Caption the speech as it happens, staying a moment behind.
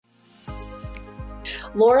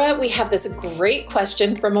Laura, we have this great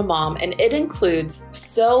question from a mom, and it includes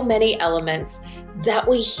so many elements that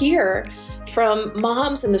we hear from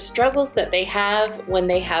moms and the struggles that they have when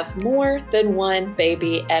they have more than one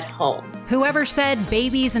baby at home. Whoever said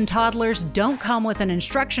babies and toddlers don't come with an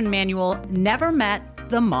instruction manual never met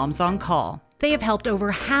the Moms on Call. They have helped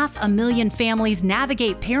over 500,000 families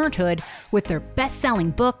navigate parenthood with their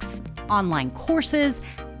best-selling books, online courses,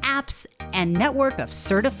 apps, and network of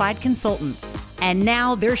certified consultants. And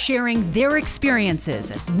now they're sharing their experiences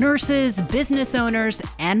as nurses, business owners,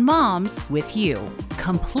 and moms with you,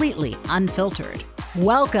 completely unfiltered.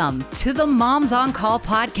 Welcome to the Moms on Call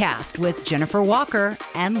podcast with Jennifer Walker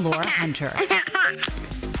and Laura Hunter.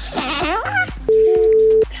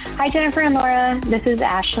 Hi, Jennifer and Laura. This is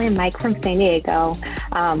Ashley and Mike from San Diego.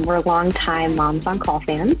 We're longtime Moms on Call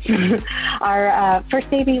fans. Our first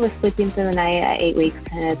baby was sleeping through the night at 8 weeks,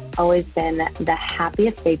 and it's always been the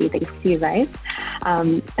happiest baby thanks to you guys.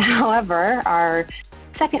 However, our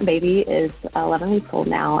second baby is 11 weeks old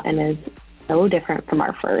now and is so different from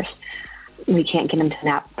our first. We can't get him to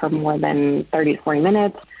nap for more than 30 to 40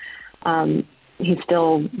 minutes. He's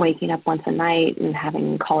still waking up once a night and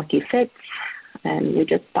having colicky fits. And we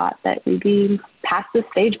just thought that we'd be past this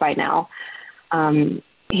stage by now.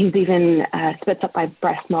 He's even spits up my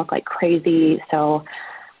breast milk like crazy. So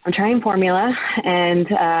I'm trying formula, and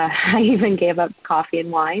I even gave up coffee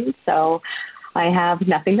and wine. So I have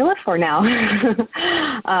nothing to live for now.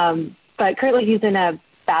 But currently he's in a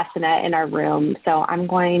bassinet in our room. So I'm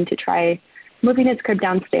going to try moving his crib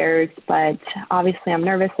downstairs. But obviously I'm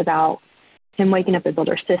nervous about him waking up his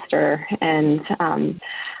older sister. And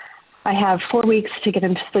I have 4 weeks to get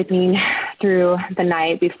him sleeping through the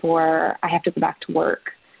night before I have to go back to work.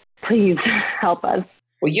 Please help us.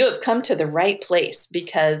 Well, you have come to the right place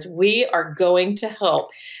because we are going to help.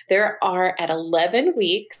 There are, at 11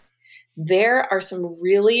 weeks, there are some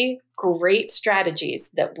really great strategies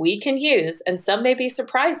that we can use, and some may be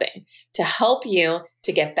surprising, to help you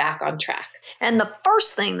to get back on track. And the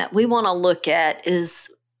first thing that we want to look at is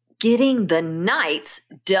getting the nights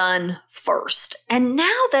done first. And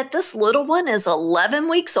now that this little one is 11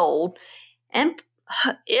 weeks old, and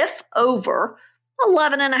if over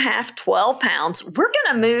 11 and a half, 12 pounds, we're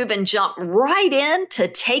going to move and jump right into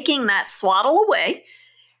taking that swaddle away,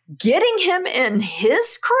 getting him in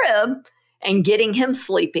his crib, and getting him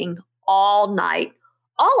sleeping all night,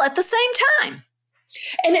 all at the same time.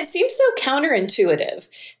 And it seems so counterintuitive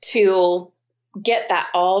to get that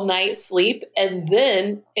all night sleep and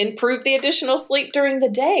then improve the additional sleep during the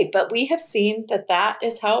day. But we have seen that that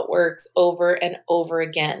is how it works over and over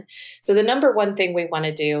again. So the number one thing we want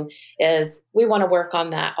to do is we want to work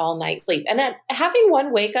on that all night sleep. And having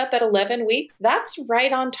one wake up at 11 weeks, that's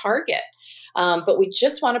right on target. But we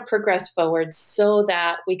just want to progress forward so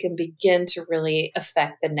that we can begin to really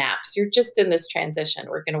affect the naps. You're just in this transition.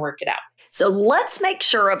 We're going to work it out. So let's make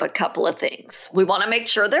sure of a couple of things. We want to make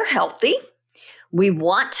sure they're healthy. We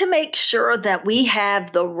want to make sure that we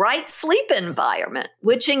have the right sleep environment,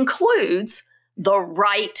 which includes the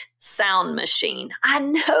right sound machine. I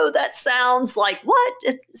know that sounds like, what?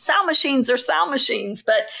 Sound machines are sound machines.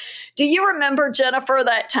 But do you remember, Jennifer,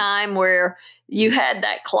 that time where you had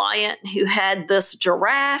that client who had this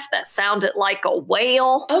giraffe that sounded like a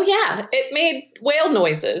whale? Oh, yeah. It made whale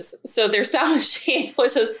noises. So their sound machine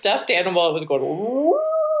was a stuffed animal. It was going, woo.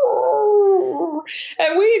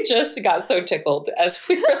 And we just got so tickled as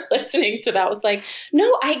we were listening to that. I was like,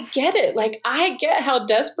 no, I get it. Like, I get how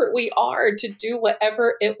desperate we are to do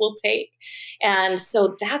whatever it will take. And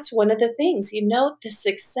so that's one of the things, the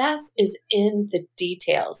success is in the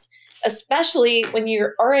details, especially when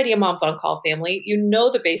you're already a Moms on Call family,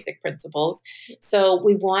 the basic principles. So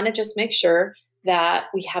we want to just make sure that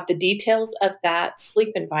we have the details of that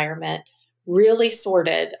sleep environment really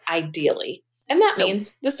sorted ideally. And that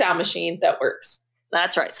means the sound machine that works.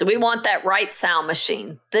 That's right. So we want that right sound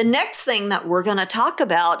machine. The next thing that we're going to talk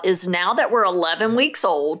about is now that we're 11 weeks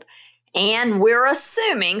old and we're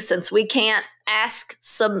assuming, since we can't ask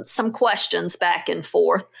some questions back and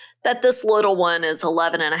forth, that this little one is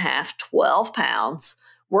 11 and a half, 12 pounds,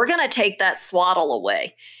 we're going to take that swaddle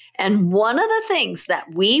away. And one of the things that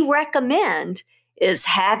we recommend is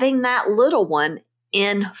having that little one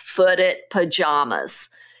in footed pajamas.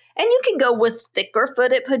 And you can go with thicker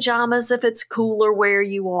footed pajamas if it's cooler where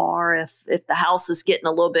you are, if the house is getting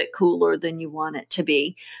a little bit cooler than you want it to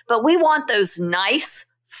be. But we want those nice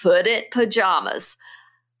footed pajamas.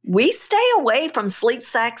 We stay away from sleep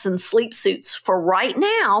sacks and sleep suits for right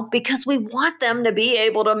now because we want them to be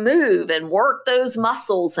able to move and work those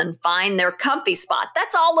muscles and find their comfy spot.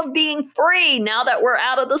 That's all of being free now that we're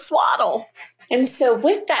out of the swaddle. And so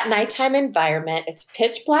with that nighttime environment, it's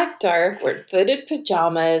pitch black dark, we're in footed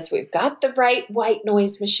pajamas, we've got the right white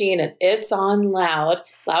noise machine, and it's on loud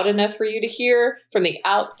enough for you to hear from the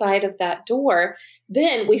outside of that door.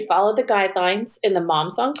 Then we follow the guidelines in the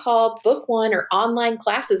Moms on Call Book 1 or online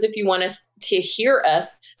classes. If you want us to hear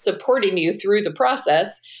us supporting you through the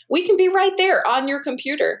process, we can be right there on your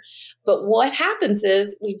computer. But what happens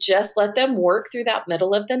is we just let them work through that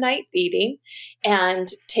middle of the night feeding and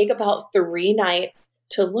take about 3 nights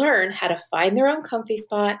to learn how to find their own comfy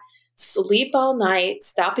spot, sleep all night,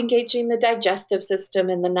 stop engaging the digestive system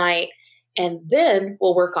in the night, and then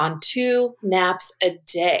we'll work on 2 naps a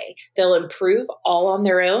day. They'll improve all on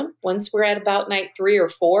their own once we're at about night 3 or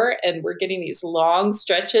 4, and we're getting these long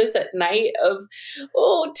stretches at night of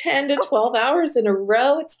 10 to 12 hours in a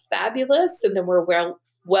row. It's fabulous. And then we're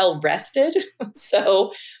well rested.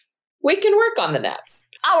 So we can work on the naps.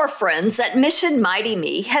 Our friends at Mission Mighty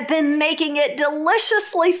Me have been making it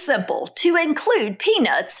deliciously simple to include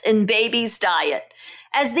peanuts in baby's diet,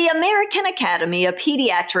 as the American Academy of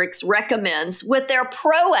Pediatrics recommends with their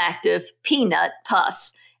Proactive Peanut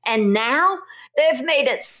Puffs. And now they've made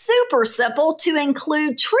it super simple to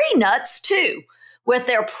include tree nuts too, with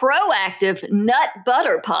their Proactive Nut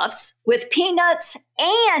Butter Puffs with peanuts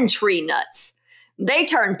and tree nuts. They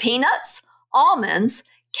turn peanuts, almonds,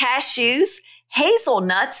 cashews,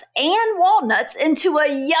 hazelnuts, and walnuts into a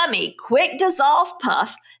yummy, quick-dissolve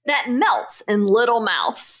puff that melts in little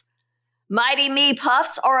mouths. Mighty Me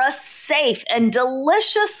Puffs are a safe and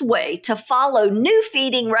delicious way to follow new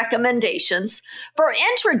feeding recommendations for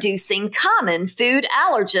introducing common food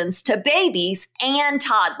allergens to babies and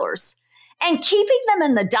toddlers, and keeping them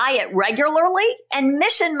in the diet regularly. And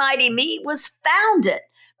Mission Mighty Me was founded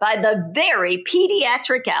by the very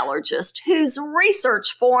pediatric allergist whose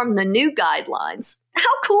research formed the new guidelines. How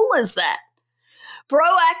cool is that?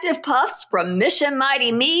 Proactive Puffs from Mission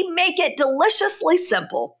Mighty Me make it deliciously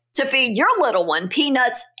simple to feed your little one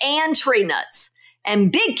peanuts and tree nuts.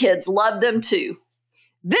 And big kids love them too.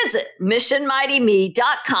 Visit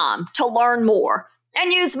missionmightymE.com to learn more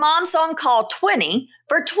and use Moms on Call 20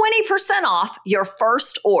 for 20% off your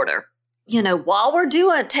first order. You know, while we're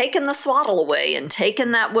taking the swaddle away and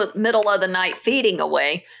taking that middle of the night feeding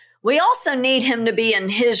away, we also need him to be in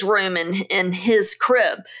his room and in his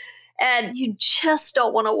crib. And you just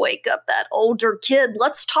don't want to wake up that older kid.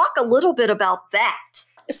 Let's talk a little bit about that.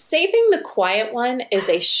 Saving the quiet one is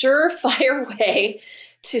a surefire way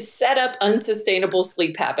to set up unsustainable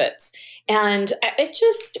sleep habits. And it's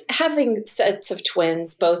just having sets of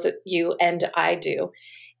twins, both you and I do.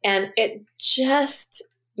 And it just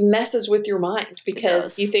messes with your mind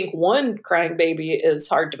because you think 1 crying baby is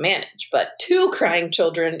hard to manage, but 2 crying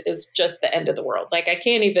children is just the end of the world. Like, I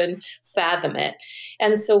can't even fathom it.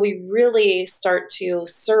 And so we really start to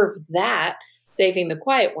serve that, saving the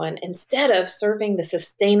quiet one, instead of serving the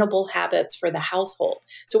sustainable habits for the household.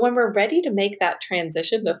 So when we're ready to make that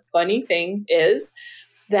transition, the funny thing is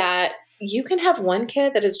that you can have 1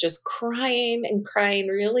 kid that is just crying and crying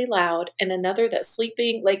really loud and another that's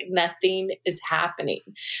sleeping like nothing is happening.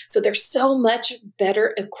 So they're so much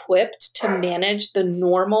better equipped to manage the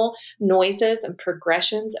normal noises and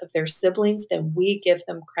progressions of their siblings than we give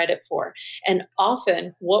them credit for. And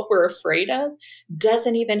often what we're afraid of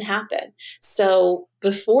doesn't even happen. So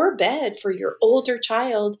before bed for your older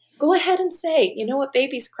child, go ahead and say, you know what,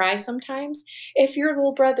 babies cry sometimes. If your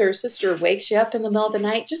little brother or sister wakes you up in the middle of the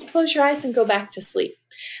night, just close your eyes and go back to sleep.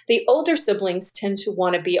 The older siblings tend to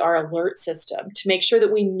want to be our alert system to make sure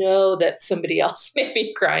that we know that somebody else may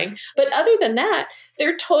be crying. But other than that,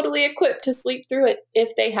 they're totally equipped to sleep through it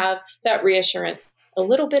if they have that reassurance a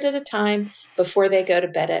little bit at a time before they go to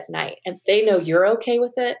bed at night. And they know you're okay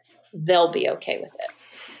with it, they'll be okay with it.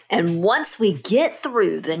 And once we get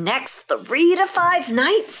through the next 3 to 5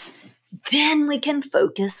 nights, then we can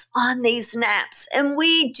focus on these naps. And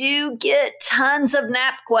we do get tons of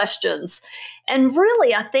nap questions. And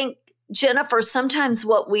really, I think, Jennifer, sometimes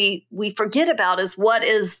what we forget about is what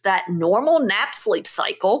is that normal nap sleep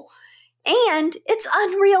cycle. And it's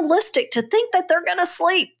unrealistic to think that they're going to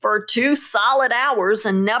sleep for 2 solid hours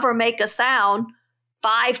and never make a sound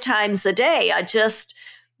 5 times a day.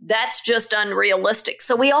 That's just unrealistic.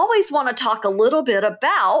 So we always want to talk a little bit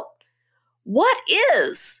about what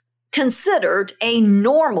is considered a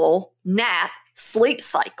normal nap sleep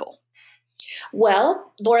cycle.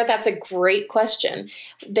 Well, Laura, that's a great question.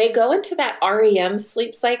 They go into that REM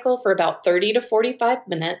sleep cycle for about 30 to 45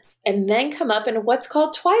 minutes and then come up into what's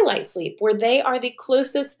called twilight sleep, where they are the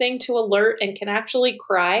closest thing to alert and can actually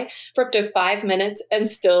cry for up to 5 minutes and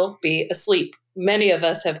still be asleep. many of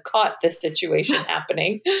us have caught this situation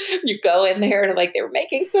happening. You go in there and like, they were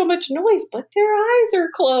making so much noise, but their eyes are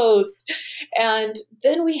closed. And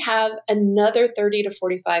then we have another 30 to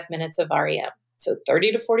 45 minutes of REM. So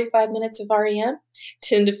 30 to 45 minutes of REM,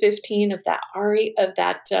 10 to 15 of that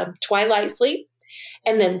twilight sleep,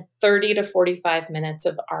 and then 30 to 45 minutes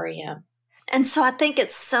of REM. And so I think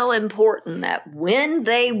it's so important that when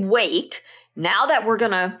they wake, now that we're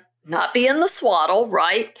going to not be in the swaddle,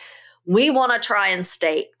 right? We want to try and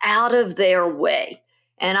stay out of their way.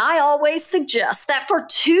 And I always suggest that for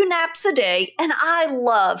 2 naps a day, and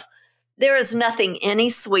there is nothing any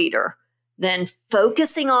sweeter than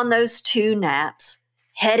focusing on those 2 naps,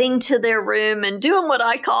 heading to their room and doing what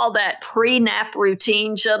I call that pre-nap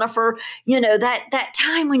routine, Jennifer. That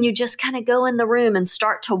time when you just kind of go in the room and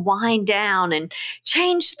start to wind down and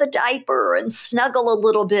change the diaper and snuggle a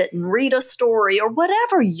little bit and read a story or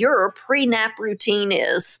whatever your pre-nap routine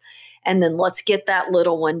is. And then let's get that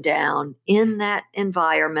little one down in that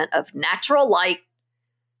environment of natural light,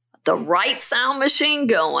 the right sound machine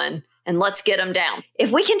going, and let's get them down.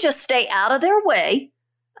 If we can just stay out of their way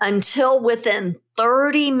until within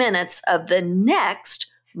 30 minutes of the next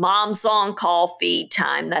Mom's on Call feed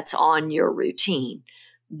time that's on your routine,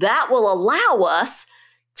 that will allow us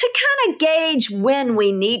to kind of gauge when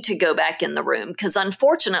we need to go back in the room. Because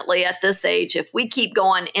unfortunately, at this age, if we keep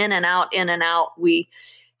going in and out, we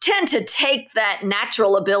tend to take that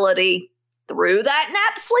natural ability through that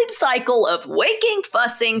nap sleep cycle of waking,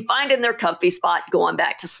 fussing, finding their comfy spot, going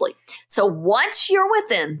back to sleep. So once you're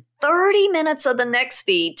within 30 minutes of the next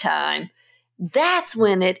feed time, that's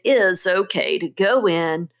when it is okay to go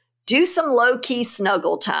in, do some low-key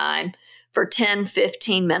snuggle time for 10,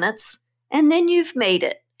 15 minutes, and then you've made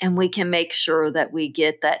it. And we can make sure that we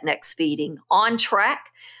get that next feeding on track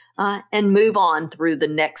and move on through the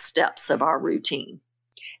next steps of our routine.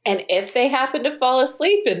 And if they happen to fall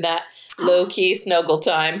asleep in that low-key snuggle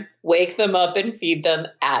time, wake them up and feed them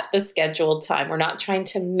at the scheduled time. We're not trying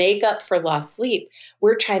to make up for lost sleep.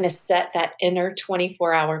 We're trying to set that inner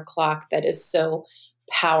 24-hour clock that is so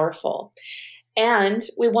powerful. And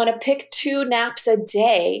we want to pick 2 naps a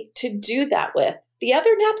day to do that with. The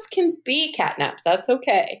other naps can be cat naps. That's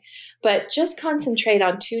okay. But just concentrate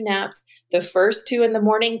on 2 naps. The first 2 in the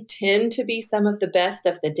morning tend to be some of the best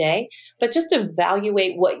of the day, but just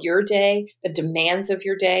evaluate what your day, the demands of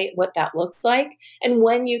your day, what that looks like, and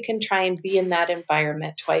when you can try and be in that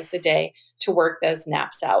environment twice a day to work those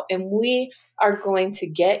naps out. And we are going to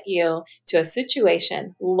get you to a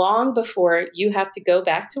situation long before you have to go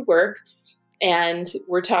back to work. And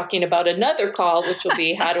we're talking about another call, which will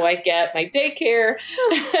be how do I get my daycare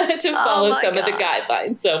to follow some of the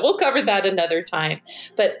guidelines. So we'll cover that another time.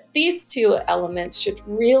 But these 2 elements should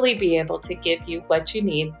really be able to give you what you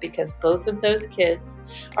need, because both of those kids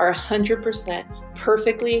are 100%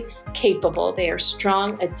 perfectly capable. They are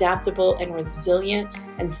strong, adaptable, and resilient.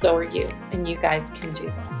 And so are you. And you guys can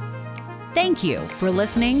do this. Thank you for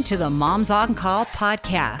listening to the Moms on Call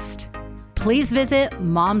podcast. Please visit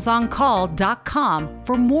momsoncall.com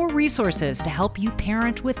for more resources to help you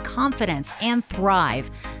parent with confidence and thrive,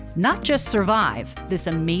 not just survive this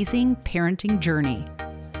amazing parenting journey.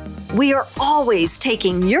 We are always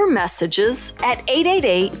taking your messages at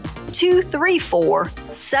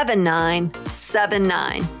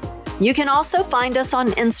 888-234-7979. You can also find us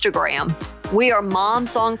on Instagram. We are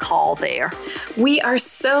Moms on Call there. We are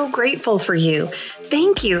so grateful for you.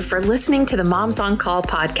 Thank you for listening to the Moms on Call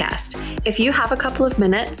podcast. If you have a couple of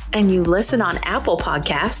minutes and you listen on Apple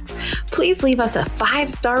Podcasts, please leave us a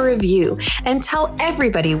 5-star review and tell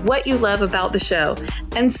everybody what you love about the show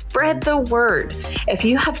and spread the word. If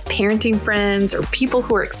you have parenting friends or people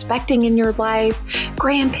who are expecting in your life,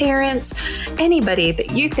 grandparents, anybody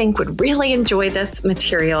that you think would really enjoy this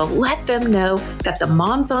material, let them know that the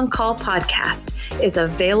Moms on Call podcast is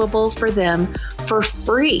available for them for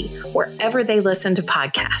free wherever they listen to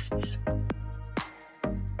podcasts.